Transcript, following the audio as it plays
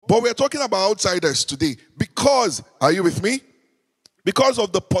But we're talking about outsiders today because, are you with me? Because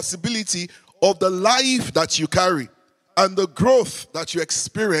of the possibility of the life that you carry and the growth that you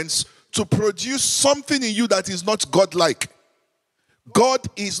experience to produce something in you that is not God-like. God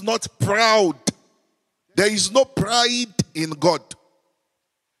is not proud. There is no pride in God.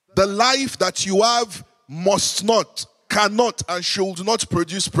 The life that you have must not, cannot, and should not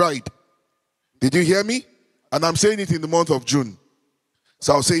produce pride. Did you hear me? And I'm saying it in the month of June.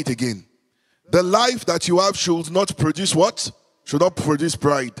 So I'll say it again. The life that you have should not produce what? Should not produce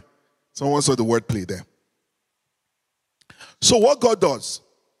pride. Someone saw the word play there. So what God does,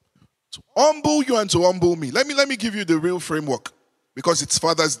 to humble you and to humble me. Let me give you the real framework, because it's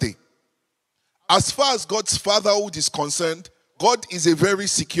Father's Day. As far as God's fatherhood is concerned, God is a very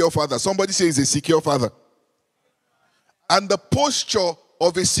secure father. Somebody say he's a secure father. And the posture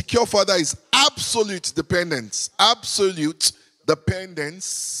of a secure father is absolute dependence. Absolute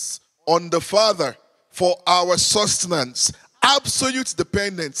dependence on the Father for our sustenance. Absolute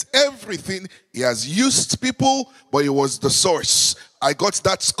dependence. Everything. He has used people, but it was the source. I got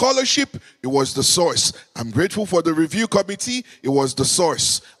that scholarship, it was the source. I'm grateful for the review committee, it was the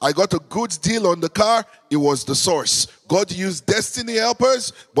source. I got a good deal on the car, it was the source. God used destiny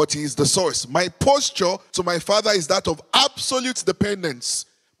helpers, but he is the source. My posture to my Father is that of absolute dependence.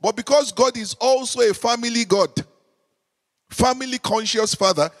 But because God is also a family God, family conscious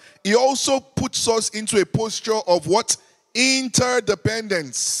Father, he also puts us into a posture of what?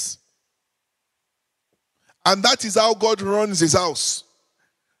 Interdependence. And that is how God runs his house.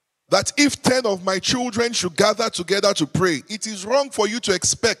 That if 10 of my children should gather together to pray, it is wrong for you to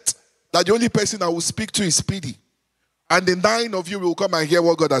expect that the only person I will speak to is Speedy. And the 9 of you will come and hear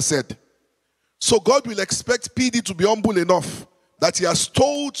what God has said. So God will expect PD to be humble enough that he has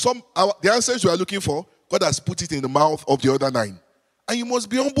told the answers you are looking for, God has put it in the mouth of the other 9. And you must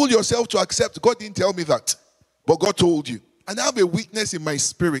be humble yourself to accept. God didn't tell me that, but God told you. And I have a witness in my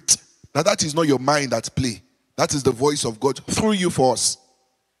spirit that is not your mind at play. That is the voice of God through you for us.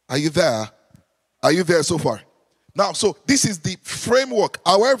 Are you there? Are you there so far? Now, so this is the framework.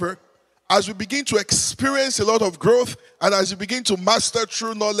 However, as we begin to experience a lot of growth and as you begin to master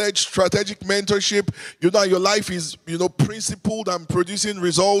true knowledge, strategic mentorship, your life is, principled and producing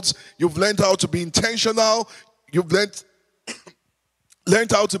results. You've learned how to be intentional. You've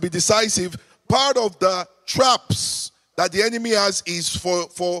learned how to be decisive. Part of the traps that the enemy has is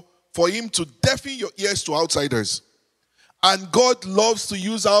for him to deafen your ears to outsiders. And God loves to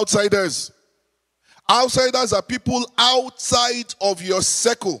use outsiders. Outsiders are people outside of your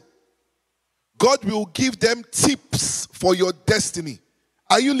circle. God will give them tips for your destiny.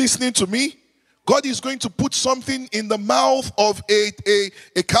 Are you listening to me? God is going to put something in the mouth of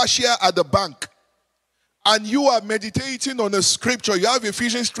a cashier at the bank. And you are meditating on a scripture. You have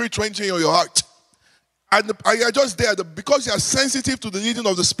Ephesians 3:20 in your heart. And you are just there. Because you are sensitive to the leading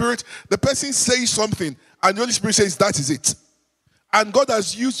of the Spirit, the person says something, and the Holy Spirit says, that is it. And God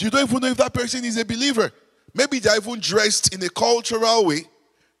has used, you don't even know if that person is a believer. Maybe they're even dressed in a cultural way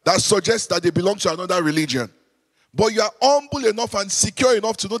that suggests that they belong to another religion. But you are humble enough and secure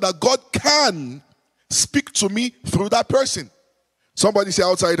enough to know that God can speak to me through that person. Somebody say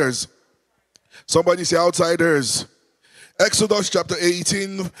outsiders. Somebody say outsiders. Exodus chapter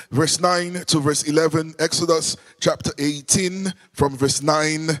 18, verse 9 to verse 11. Exodus chapter 18, from verse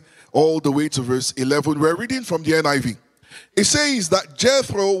 9 all the way to verse 11. We're reading from the NIV. It says that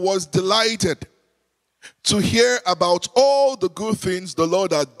Jethro was delighted to hear about all the good things the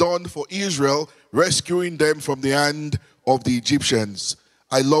Lord had done for Israel, rescuing them from the hand of the Egyptians.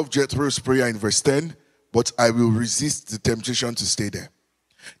 I love Jethro's prayer in verse 10, but I will resist the temptation to stay there.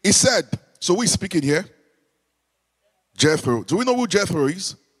 He said, so who is speaking here? Jethro. Do we know who Jethro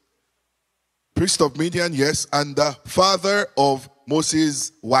is? Priest of Midian, yes, and the father of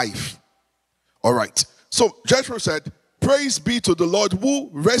Moses' wife. All right. So Jethro said, praise be to the Lord who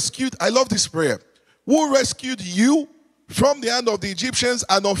rescued, I love this prayer, who rescued you from the hand of the Egyptians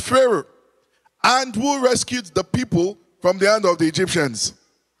and of Pharaoh, and who rescued the people from the hand of the Egyptians.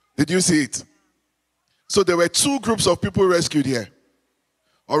 Did you see it? So there were 2 groups of people rescued here.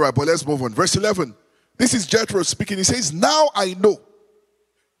 All right, but let's move on. Verse 11. This is Jethro speaking. He says, now I know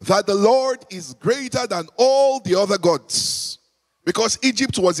that the Lord is greater than all the other gods, because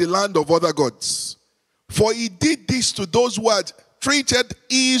Egypt was a land of other gods. For he did this to those who had treated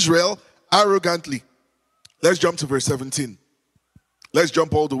Israel arrogantly. Let's jump to verse 17. Let's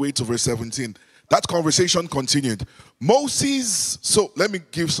jump all the way to verse 17. That conversation continued. Moses, so let me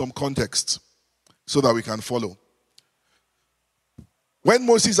give some context so that we can follow. When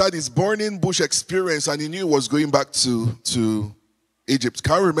Moses had his burning bush experience and he knew he was going back to Egypt.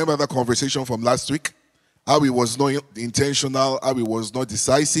 Can you remember that conversation from last week? How he was not intentional, how he was not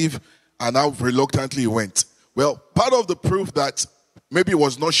decisive, and how reluctantly he went. Well, part of the proof that maybe he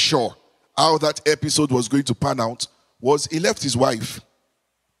was not sure how that episode was going to pan out was he left his wife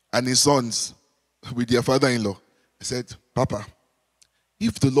and his sons with their father-in-law. He said, Papa,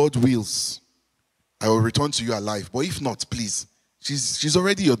 if the Lord wills, I will return to you alive. But if not, please, she's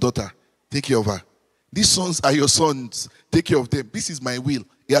already your daughter. Take care of her. These sons are your sons. Take care of them. This is my will.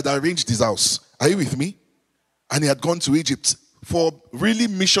 He had arranged his house. Are you with me? And he had gone to Egypt for really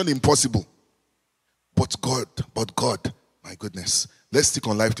mission impossible. But God, my goodness. Let's stick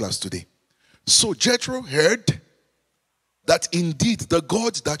on life class today. So Jethro heard that indeed the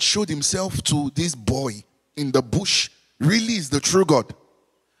God that showed himself to this boy in the bush really is the true God.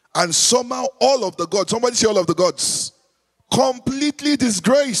 And somehow all of the gods, somebody say all of the gods, completely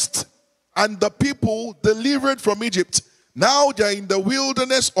disgraced. And the people delivered from Egypt. Now they're in the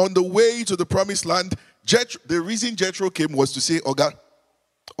wilderness on the way to the promised land. The reason Jethro came was to say,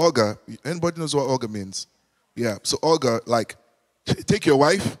 Olga, anybody knows what Olga means? Yeah, so Olga, like, take your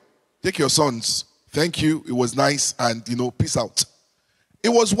wife, take your sons. Thank you, it was nice, and, peace out. It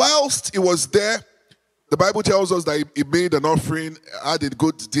was whilst he was there, the Bible tells us that he made an offering, had a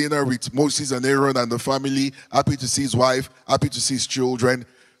good dinner with Moses and Aaron and the family, happy to see his wife, happy to see his children.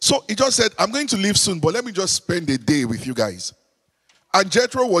 So he just said, I'm going to leave soon, but let me just spend a day with you guys. And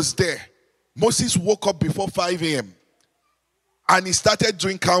Jethro was there. Moses woke up before 5 a.m. and he started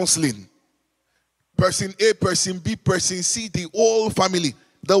doing counseling. Person A, person B, person C, the whole family.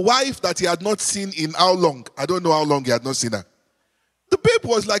 The wife that he had not seen in how long? I don't know how long he had not seen her. The babe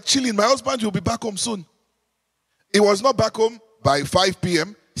was like chilling. My husband will be back home soon. He was not back home by 5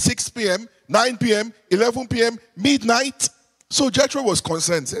 p.m., 6 p.m., 9 p.m., 11 p.m., midnight. So Jethro was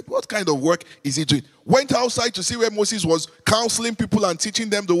concerned, said, what kind of work is he doing? Went outside to see where Moses was counseling people and teaching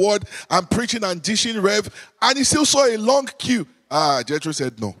them the word and preaching and dishing rev. And he still saw a long queue. Jethro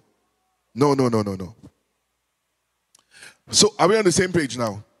said, no. No. So are we on the same page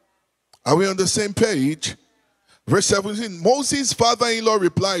now? Are we on the same page? Verse 17, Moses' father-in-law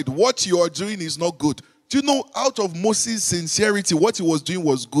replied, what you are doing is not good. Do you know, out of Moses' sincerity, what he was doing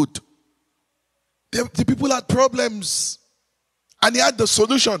was good. The people had problems. And he had the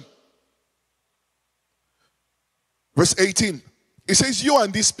solution. Verse 18. It says, you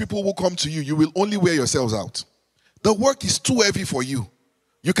and these people who come to you, you will only wear yourselves out. The work is too heavy for you.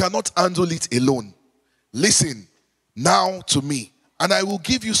 You cannot handle it alone. Listen now to me, and I will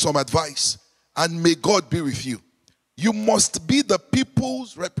give you some advice, and may God be with you. You must be the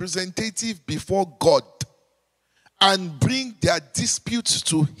people's representative before God and bring their disputes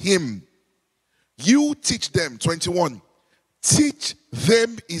to him. You teach them, 21. Teach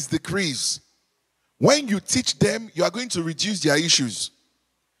them his decrees. When you teach them, you are going to reduce their issues.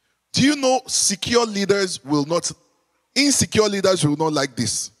 Do you know insecure leaders will not like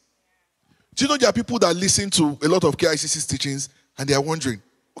this? Do you know there are people that listen to a lot of KICC's teachings and they are wondering,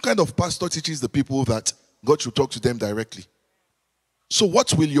 what kind of pastor teaches the people that God should talk to them directly? So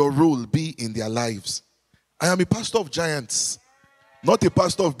what will your role be in their lives? I am a pastor of giants, not a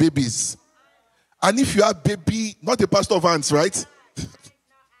pastor of babies. And if you are baby, not a pastor of ants, right?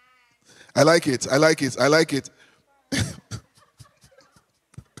 I like it.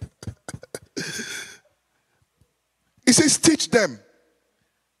 It says, teach them.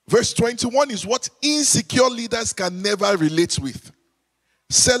 Verse 21 is what insecure leaders can never relate with.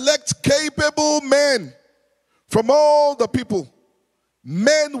 Select capable men from all the people.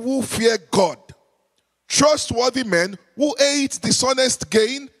 Men who fear God. Trustworthy men who hate dishonest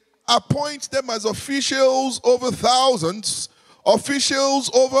gain. Appoint them as officials over thousands, officials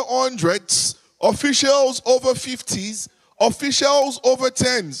over hundreds, officials over 50s, officials over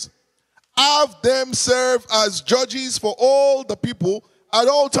 10s. Have them serve as judges for all the people at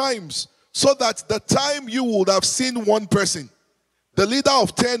all times, so that the time you would have seen one person, the leader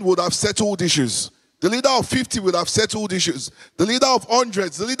of 10 would have settled issues. The leader of 50 would have settled issues. The leader of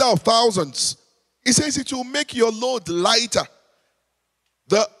hundreds, the leader of thousands. He says it will make your load lighter.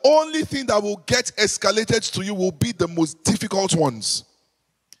 The only thing that will get escalated to you will be the most difficult ones.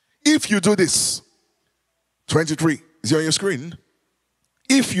 If you do this, 23, is it on your screen?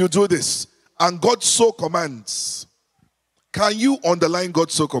 If you do this, and God so commands, can you underline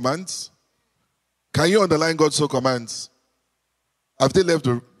God so commands? Can you underline God so commands? Have they left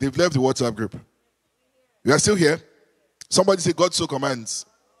they've left the WhatsApp group? You are still here? Somebody say God so commands.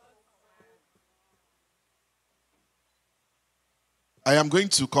 I am going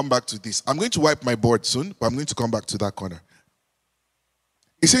to come back to this. I'm going to wipe my board soon, but I'm going to come back to that corner.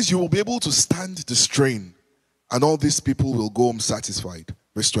 It says you will be able to stand the strain and all these people will go home satisfied.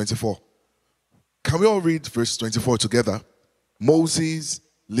 Verse 24. Can we all read verse 24 together? Moses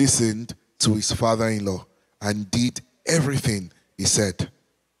listened to his father-in-law and did everything he said.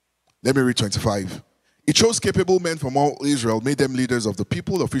 Let me read 25. He chose capable men from all Israel, made them leaders of the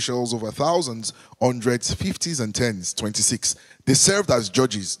people, officials over thousands, hundreds, fifties, and tens. 26. They served as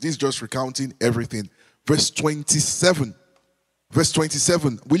judges. This is just recounting everything. Verse 27. Verse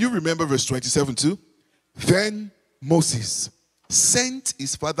 27. Will you remember verse 27 too? Then Moses sent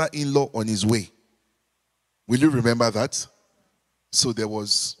his father-in-law on his way. Will you remember that? So there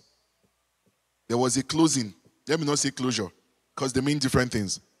was a closing. Let me not say closure, because they mean different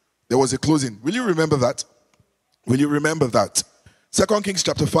things. There was a closing. Will you remember that? Will you remember that? 2 Kings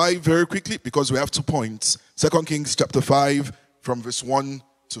chapter 5, very quickly, because we have 2 points. 2 Kings chapter 5, from verse 1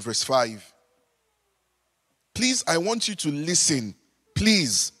 to verse 5. Please, I want you to listen.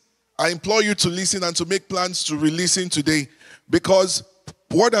 Please, I implore you to listen and to make plans to re-listen today, because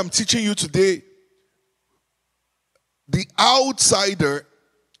what I'm teaching you today, the outsider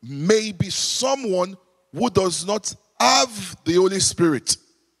may be someone who does not have the Holy Spirit.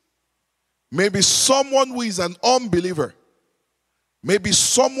 Maybe someone who is an unbeliever. Maybe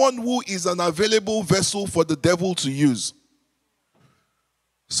someone who is an available vessel for the devil to use.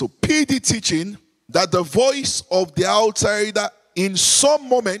 So PD teaching that the voice of the outsider in some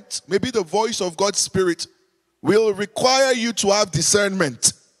moment, maybe the voice of God's Spirit, will require you to have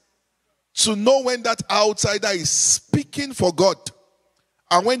discernment. To know when that outsider is speaking for God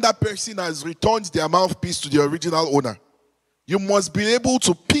and when that person has returned their mouthpiece to the original owner. You must be able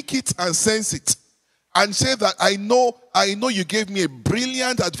to pick it and sense it and say that I know you gave me a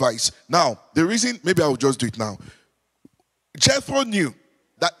brilliant advice. Now, the reason, maybe I'll just do it now. Jethro knew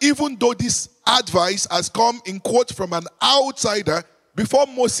that even though this advice has come in quote from an outsider, before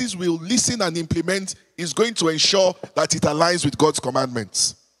Moses will listen and implement, he's going to ensure that it aligns with God's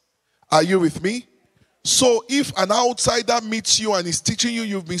commandments. Are you with me? So if an outsider meets you and is teaching you,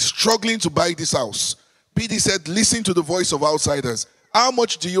 you've been struggling to buy this house. PD said, listen to the voice of outsiders. How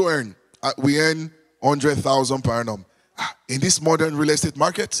much do you earn? We earn 100,000 per annum. In this modern real estate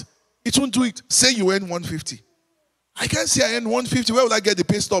market, it won't do it. Say you earn 150. I can't say I earn 150. Where will I get the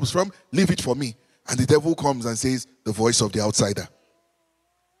pay stubs from? Leave it for me. And the devil comes and says, the voice of the outsider.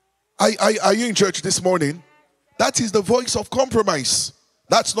 Are you in church this morning? That is the voice of compromise.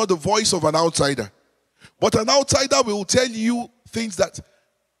 That's not the voice of an outsider. But an outsider will tell you things that,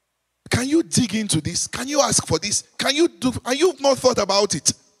 can you dig into this? Can you ask for this? Can you do, and you've not thought about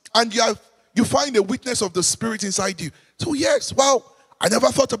it. And you find a witness of the Spirit inside you. So yes, wow, I never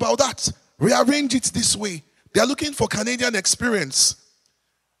thought about that. Rearrange it this way. They are looking for Canadian experience.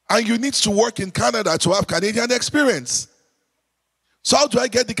 And you need to work in Canada to have Canadian experience. So how do I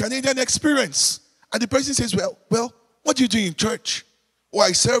get the Canadian experience? And the person says, well, what do you do in church? Oh,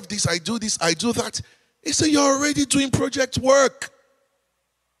 I serve this, I do that. He said, you're already doing project work.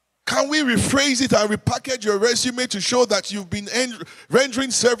 Can we rephrase it and repackage your resume to show that you've been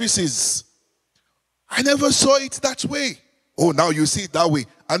rendering services? I never saw it that way. Oh, now you see it that way.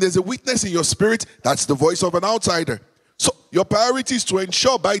 And there's a witness in your spirit. That's the voice of an outsider. So your priority is to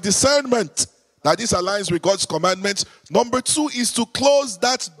ensure by discernment that this aligns with God's commandments. Number 2 is to close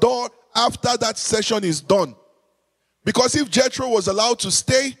that door after that session is done. Because if Jethro was allowed to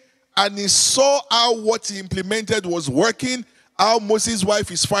stay and he saw how what he implemented was working, how Moses'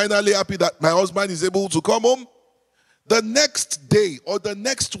 wife is finally happy that my husband is able to come home, the next day or the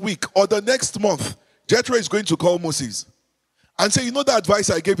next week or the next month, Jethro is going to call Moses and say, you know the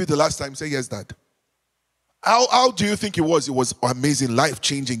advice I gave you the last time? Say, yes, Dad. How do you think it was? It was amazing,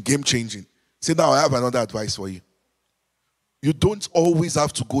 life-changing, game-changing. Say, now I have another advice for you. You don't always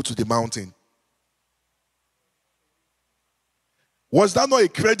have to go to the mountain. Was that not a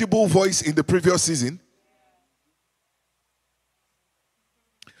credible voice in the previous season?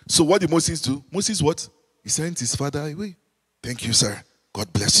 So what did Moses do? Moses what? He sent his father away. Thank you, sir.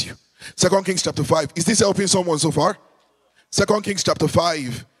 God bless you. 2 Kings chapter 5. Is this helping someone so far? 2 Kings chapter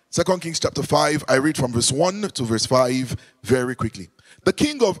 5. 2 Kings chapter 5. I read from verse 1 to verse 5 very quickly. The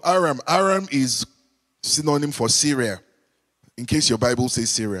king of Aram. Aram is synonym for Syria. In case your Bible says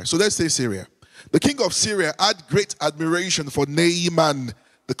Syria. So let's say Syria. The king of Syria had great admiration for Naaman,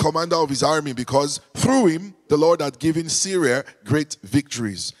 the commander of his army, because through him, the Lord had given Syria great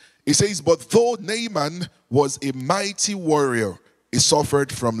victories. He says, but though Naaman was a mighty warrior, he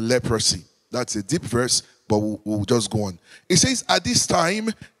suffered from leprosy. That's a deep verse, but we'll just go on. It says, at this time,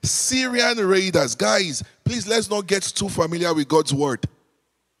 Syrian raiders, guys, please let's not get too familiar with God's word.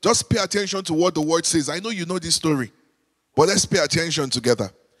 Just pay attention to what the word says. I know you know this story, but let's pay attention together.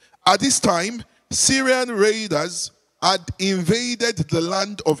 At this time, Syrian raiders had invaded the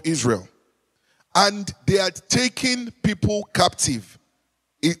land of Israel, and they had taken people captive.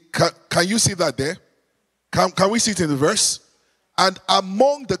 Can you see that there? Can we see it in the verse? And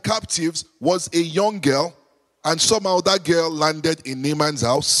among the captives was a young girl, and somehow that girl landed in Naaman's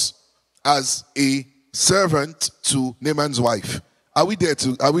house as a servant to Naaman's wife. Are we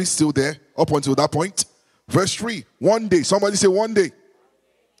still there up until that point? Verse 3, one day. Somebody say one day.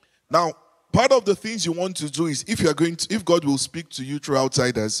 Now, part of the things you want to do is, if God will speak to you through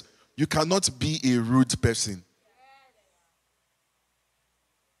outsiders, you cannot be a rude person.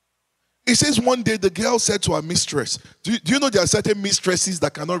 It says one day the girl said to her mistress, do you know there are certain mistresses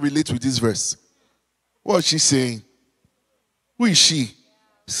that cannot relate with this verse? What is she saying? Who is she?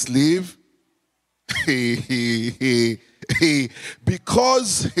 Slave?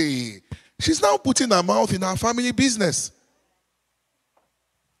 Because she's now putting her mouth in her family business.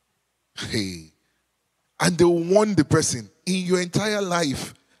 And they will warn the person, in your entire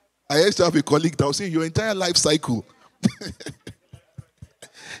life. I used to have a colleague that was saying, your entire life cycle.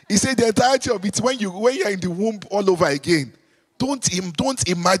 He said the entirety of it, when you're in the womb all over again, don't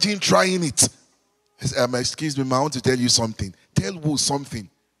imagine trying it. I said, excuse me, I want to tell you something. Tell who something.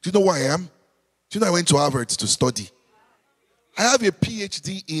 Do you know who I am? Do you know I went to Harvard to study? I have a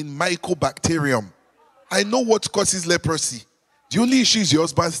PhD in mycobacterium. I know what causes leprosy. The only issue is your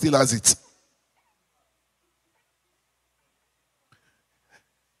husband still has it.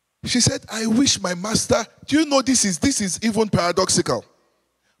 She said, I wish my master, do you know this is even paradoxical.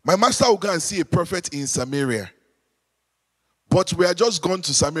 My master will go and see a prophet in Samaria. But we are just gone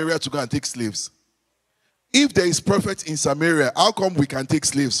to Samaria to go and take slaves. If there is prophet in Samaria, how come we can take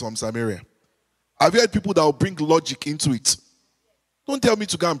slaves from Samaria? Have you heard people that will bring logic into it? Don't tell me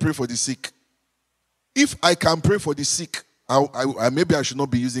to go and pray for the sick. If I can pray for the sick, maybe I should not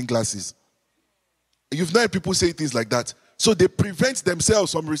be using glasses. You've heard people say things like that. So they prevent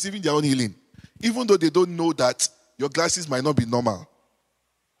themselves from receiving their own healing, even though they don't know that your glasses might not be normal.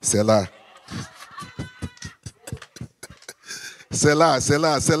 Selah.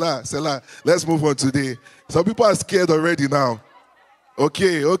 Selah. Let's move on today. Some people are scared already now.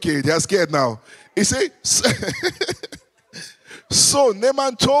 Okay, they are scared now. He says, so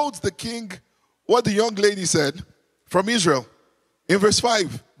Naaman told the king what the young lady said from Israel. In verse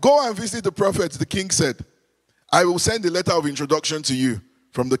 5, go and visit the prophet, the king said. I will send a letter of introduction to you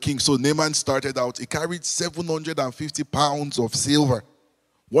from the king. So Naaman started out. He carried 750 pounds of silver,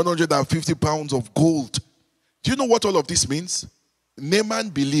 150 pounds of gold. Do you know what all of this means? Naaman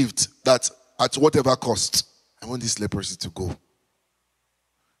believed that at whatever cost, I want this leprosy to go.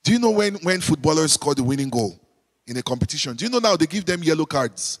 Do you know when footballers score the winning goal in a competition? Do you know now they give them yellow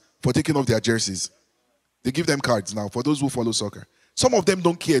cards for taking off their jerseys? They give them cards now for those who follow soccer. Some of them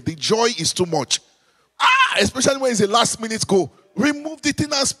don't care. The joy is too much. Especially when it's a last-minute goal. Remove the thing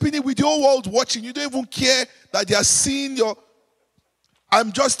and spin it with the whole world watching. You don't even care that they are seeing your...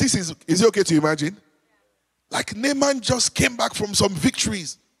 Is it okay to imagine? Like Naaman just came back from some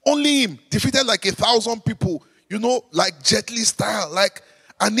victories. Only him defeated like 1,000 people. Like Jet Li style.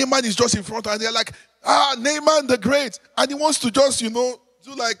 And Naaman is just in front and they're like, Naaman the Great. And he wants to just, do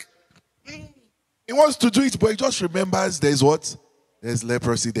like... He wants to do it, but he just remembers there's what? There's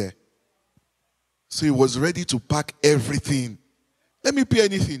leprosy there. So he was ready to pack everything. Let me pay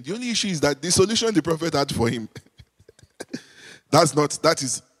anything. The only issue is that the solution the prophet had for him, that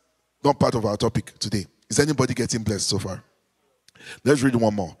is not part of our topic today. Is anybody getting blessed so far? Let's read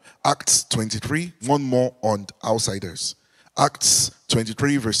one more. Acts 23, one more on outsiders. Acts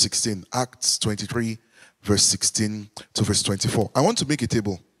 23, verse 16. Acts 23, verse 16 to verse 24. I want to make a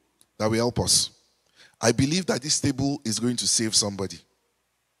table that will help us. I believe that this table is going to save somebody.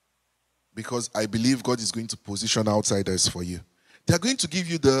 Because I believe God is going to position outsiders for you. They are going to give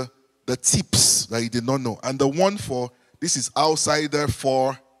you the tips that you did not know. And the one for, this is outsider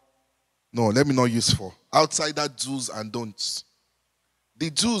for, no, let me not use for. Outsider do's and don'ts. The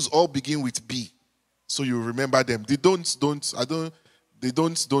do's all begin with B. So you remember them. The don'ts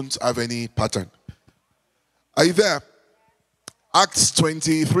don't have any pattern. Are you there? Acts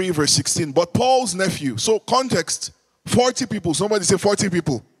 23 verse 16. But Paul's nephew. So context, 40 people. Somebody say 40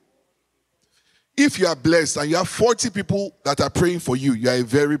 people. If you are blessed and you have 40 people that are praying for you, you are a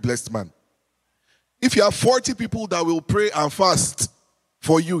very blessed man. If you have 40 people that will pray and fast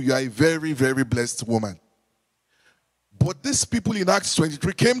for you, you are a very, very blessed woman. But these people in Acts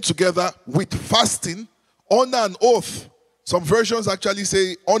 23 came together with fasting under an oath. Some versions actually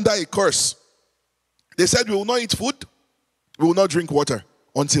say under a curse. They said, we will not eat food, we will not drink water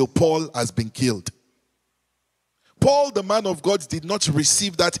until Paul has been killed. Paul, the man of God, did not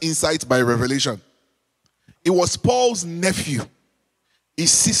receive that insight by revelation. It was Paul's nephew,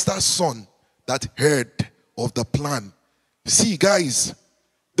 his sister's son, that heard of the plan. See, guys,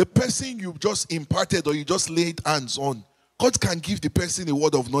 the person you just imparted or you just laid hands on, God can give the person a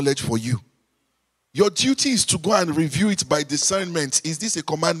word of knowledge for you. Your duty is to go and review it by discernment. Is this a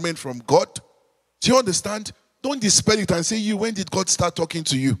commandment from God? Do you understand? Don't dispel it and say, when did God start talking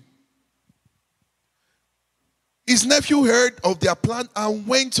to you? His nephew heard of their plan and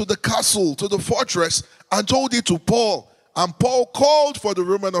went to the castle, to the fortress, and told it to Paul. And Paul called for the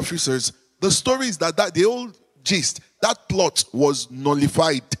Roman officers. The story is that the old gist, that plot was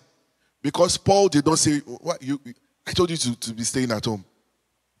nullified. Because Paul did not say, I told you to be staying at home.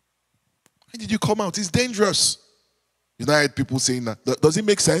 Why did you come out? It's dangerous. You know, I had people saying that. Does it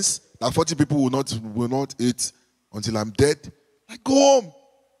make sense that 40 people will not eat until I'm dead? Like, go home.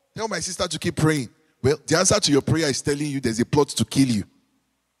 Tell my sister to keep praying. Well, the answer to your prayer is telling you there's a plot to kill you.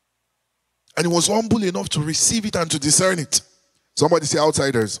 And he was humble enough to receive it and to discern it. Somebody say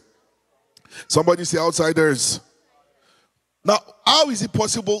outsiders. Somebody say outsiders. Now, how is it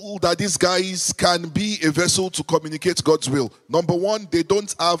possible that these guys can be a vessel to communicate God's will? Number one, they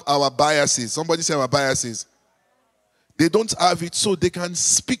don't have our biases. Somebody say our biases. They don't have it, so they can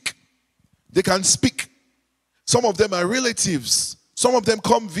speak. They can speak. Some of them are relatives. Some of them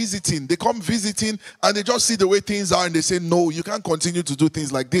come visiting. They come visiting and they just see the way things are and they say, no, you can't continue to do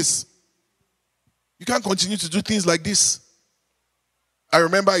things like this. You can't continue to do things like this. I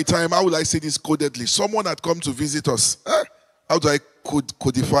remember a time, how will I say this codedly? Someone had come to visit us. How do I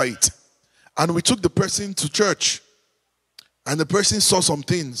codify it? And we took the person to church. And the person saw some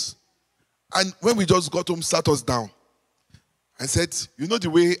things. And when we just got home, sat us down. I said, you know the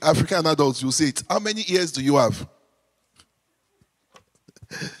way African adults will say it, how many ears do you have?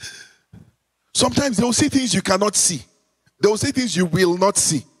 Sometimes they will say things you cannot see. They will say things you will not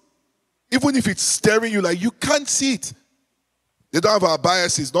see. Even if it's staring you like you can't see it. They don't have our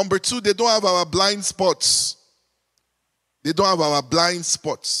biases. Number two, they don't have our blind spots. They don't have our blind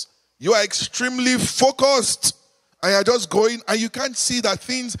spots. You are extremely focused and you're just going and you can't see that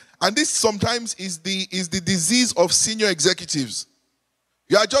things, and this sometimes is the disease of senior executives.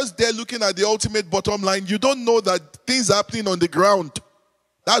 You are just there looking at the ultimate bottom line. You don't know that things are happening on the ground.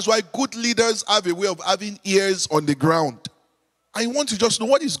 That's why good leaders have a way of having ears on the ground. I want to just know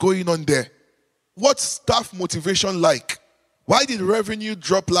what is going on there. What's staff motivation like? Why did revenue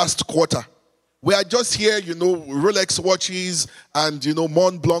drop last quarter? We are just here, Rolex watches and,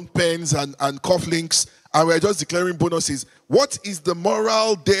 Mont Blanc pens and cufflinks, and we're just declaring bonuses. What is the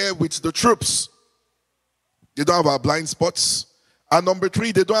morale there with the troops? They don't have our blind spots. And number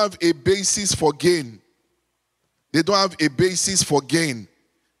three, they don't have a basis for gain. They don't have a basis for gain.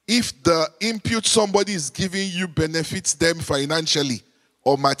 If the input somebody is giving you benefits them financially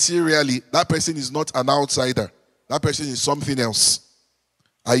or materially, that person is not an outsider. That person is something else.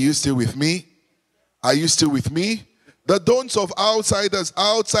 Are you still with me? Are you still with me? The don'ts of outsiders.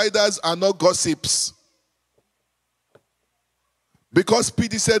 Outsiders are not gossips. Because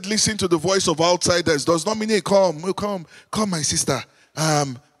PD said, listen to the voice of outsiders, does not mean, hey, come, my sister.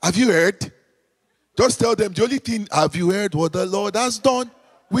 Have you heard? Just tell them, the only thing, have you heard what the Lord has done?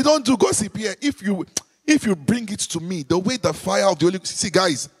 We don't do gossip here. If you bring it to me, the way the fire of the Holy Ghost, see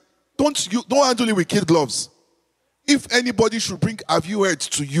guys, don't handle it with kid gloves. If anybody should bring have you heard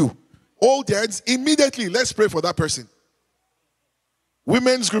to you, hold their hands immediately. Let's pray for that person.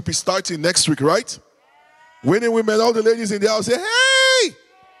 Women's group is starting next week, right? Winning women, all the ladies in the house say, hey!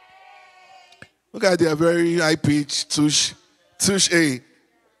 Look at their very high pitch, tush, A.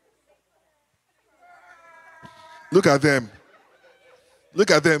 Look at them. Look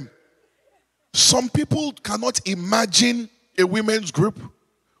at them. Some people cannot imagine a women's group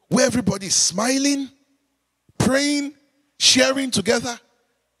where everybody is smiling, praying, sharing together.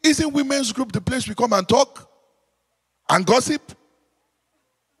 Isn't women's group the place we come and talk and gossip?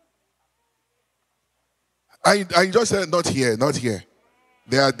 I just said not here.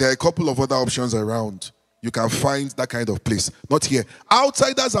 There are a couple of other options around. You can find that kind of place. Not here.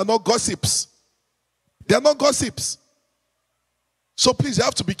 Outsiders are not gossips. They are not gossips. So please, you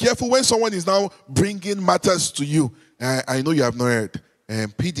have to be careful when someone is now bringing matters to you. I know you have not heard.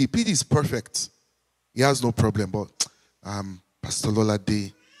 PD is perfect. He has no problem. But Pastor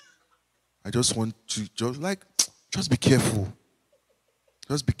Lolade, I just want to just be careful.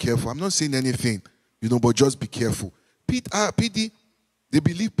 Just be careful. I'm not saying anything, but just be careful. PD, they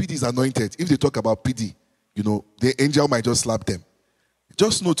believe PD is anointed. If they talk about PD, the angel might just slap them.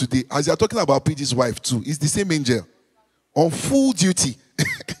 Just know today, as you're talking about PD's wife too, it's the same angel. On full duty.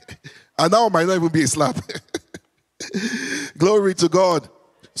 And now it might not even be a slap. Glory to God.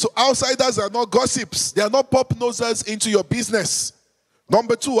 So outsiders are not gossips. They are not pop nosers into your business.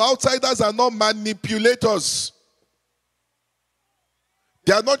 Number two, outsiders are not manipulators.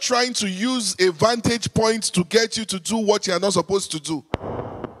 They are not trying to use a vantage point to get you to do what you are not supposed to do.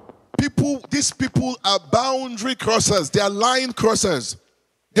 These people are boundary crossers. They are line crossers.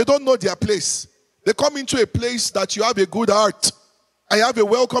 They don't know their place. They come into a place that you have a good heart. I have a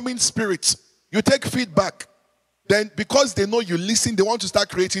welcoming spirit. You take feedback. Then because they know you listen, they want to start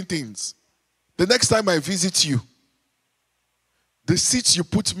creating things. The next time I visit you, the seat you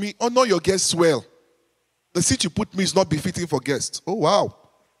put me, honor your guests well. The seat you put me is not befitting for guests. Oh, wow.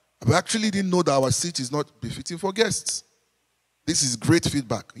 I actually didn't know that our seat is not befitting for guests. This is great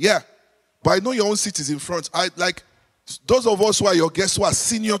feedback. Yeah. But I know your own seat is in front. Those of us who are your guests who are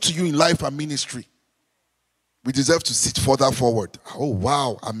senior to you in life and ministry, we deserve to sit further forward. Oh,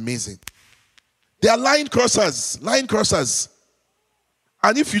 wow. Amazing. They are line crossers. Line crossers.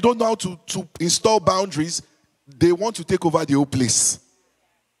 And if you don't know how to install boundaries, they want to take over the whole place.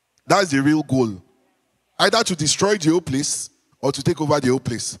 That's the real goal. Either to destroy the whole place or to take over the whole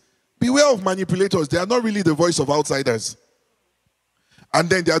place. Beware of manipulators. They are not really the voice of outsiders. And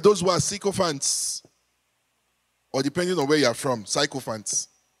then there are those who are sycophants. Or depending on where you are from, sycophants.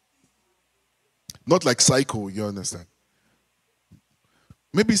 Not like psycho, you understand?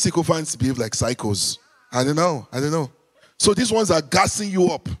 Maybe sycophants behave like psychos. I don't know. So these ones are gassing you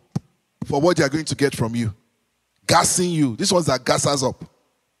up for what they are going to get from you. Gassing you. These ones are gassers up.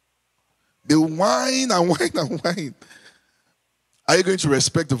 They whine and whine and whine. Are you going to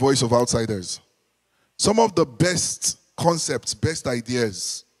respect the voice of outsiders? Some of the best concepts, best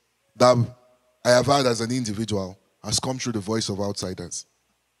ideas that I have had as an individual has come through the voice of outsiders.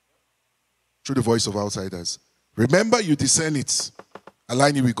 Through the voice of outsiders. Remember, you discern it,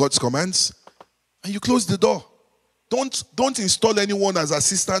 align it with God's commands, and you close the door. Don't install anyone as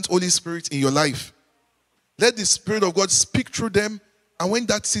assistant Holy Spirit in your life. Let the Spirit of God speak through them, and when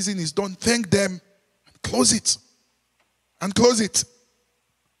that season is done, thank them and close it. And close it.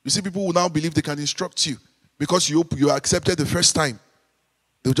 You see, people will now believe they can instruct you because you accepted the first time.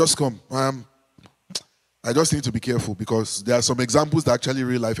 They'll just come. I just need to be careful because there are some examples that are actually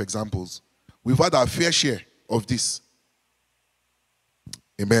real life examples. We've had our fair share of this.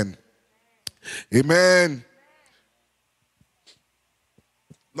 Amen. Amen.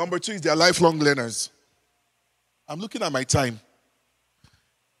 Number two is they are lifelong learners. I'm looking at my time.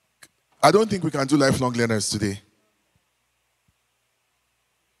 I don't think we can do lifelong learners today.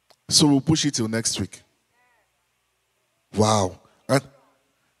 So we'll push it till next week. Wow. And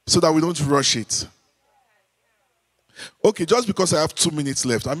so that we don't rush it. Okay, just because I have 2 minutes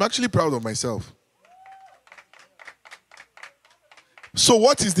left, I'm actually proud of myself. So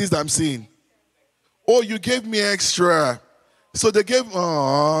what is this that I'm seeing? Oh, you gave me extra. So they gave, you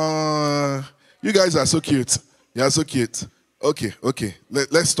guys are so cute. You are so cute. Okay.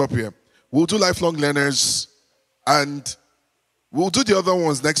 Let's stop here. We'll do lifelong learners and we'll do the other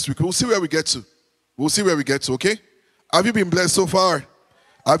ones next week. We'll see where we get to. Okay? Have you been blessed so far?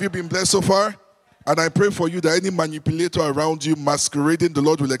 And I pray for you that any manipulator around you masquerading, the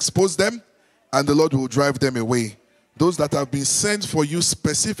Lord will expose them and the Lord will drive them away. Those that have been sent for you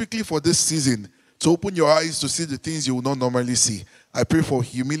specifically for this season to open your eyes to see the things you will not normally see. I pray for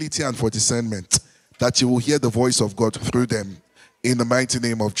humility and for discernment, that you will hear the voice of God through them in the mighty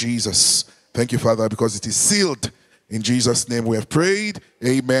name of Jesus. Thank you, Father, because it is sealed. In Jesus' name we have prayed.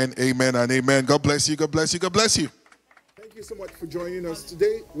 Amen, amen, and amen. God bless you, God bless you, God bless you. Thank you so much for joining us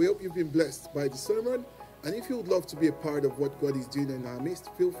today. We hope you've been blessed by the sermon. And if you would love to be a part of what God is doing in our midst,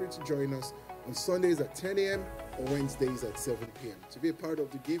 feel free to join us on Sundays at 10 a.m. or Wednesdays at 7 p.m. To be a part of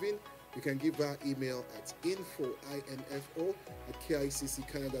the giving, you can give our email at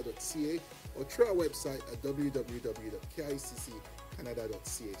info@kicccanada.ca or through our website at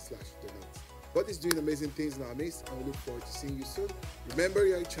www.kicccanada.ca/donate. God is doing amazing things in our midst, and we look forward to seeing you soon. Remember,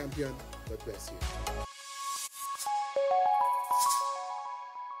 you're a champion. God bless you.